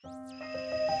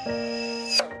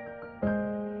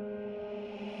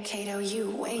Kato, you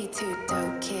way too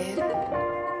dope, kid.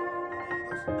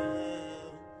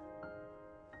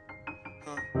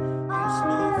 I'm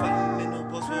small, fighting in no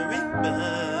post for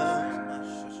rebounds.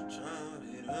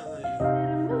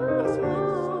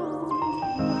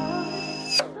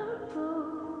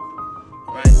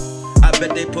 Right. I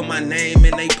bet they put my name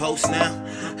in they post now.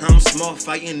 I'm small,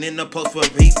 fighting in the post for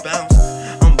rebounds.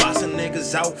 I'm bossing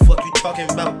niggas out, fuck you talking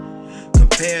about?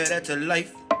 Compare that to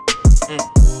life.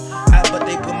 I bet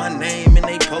they put my name in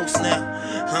they post now.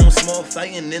 I'm small,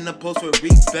 fighting in the post for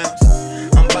rebounds.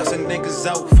 I'm boxing niggas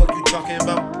out, fuck you talking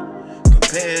about?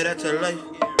 Compare that to life.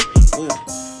 Ooh,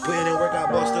 putting in work,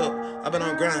 I bossed up. I been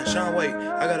on grind, shine white.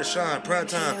 I gotta shine, prime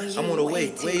time. I'm on the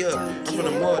way up. I'm from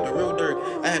the mud, the real dirt.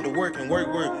 I had to work and work.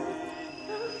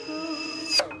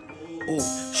 Ooh,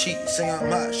 she say I'm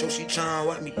hot, so she tryna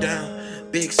wipe me down.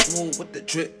 Big smooth with the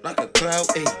drip like a cloud,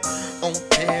 ayy. On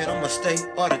 10, I'ma stay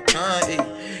all the time, ayy.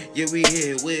 Yeah, we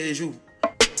here, where's you?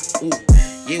 Ooh,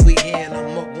 yeah, we here and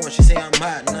I'm up one. She say I'm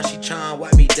hot, now she tryna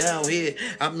wipe me down here.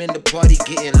 I'm in the party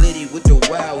getting litty with the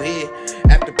wild here.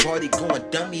 After party going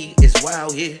dummy, it's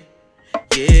wild here.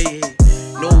 Yeah,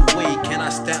 no way can I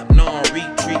stop, no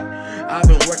retreat. I've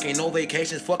been working, no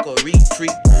vacations, fuck a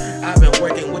retreat. I've been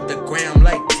working with the gram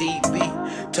like TV.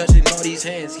 Touching all these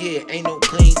hands, yeah, ain't no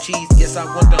clean cheese. Yes, I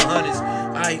want the hundreds,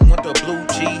 I want the blue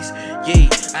cheese. Yeah,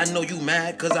 I know you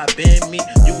mad cause I been me.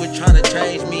 You were trying to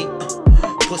change me,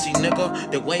 pussy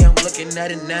nigga. The way I'm looking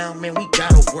at it now, man, we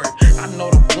gotta work. I know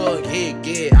the plug here,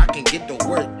 yeah, I can get the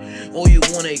work. Oh, you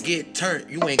wanna get turned,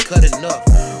 you ain't cut enough.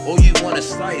 Oh, you wanna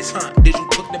slice, huh? Did you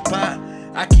cook the pie?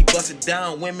 I keep busting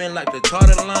down women like the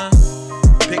tartar line.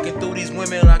 Picking through these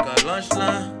women like a lunch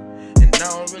line. And I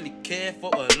don't really care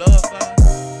for a love line.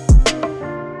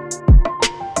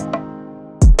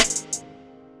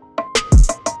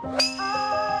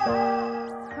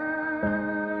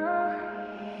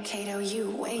 Kato, you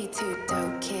way too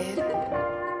dope, kid.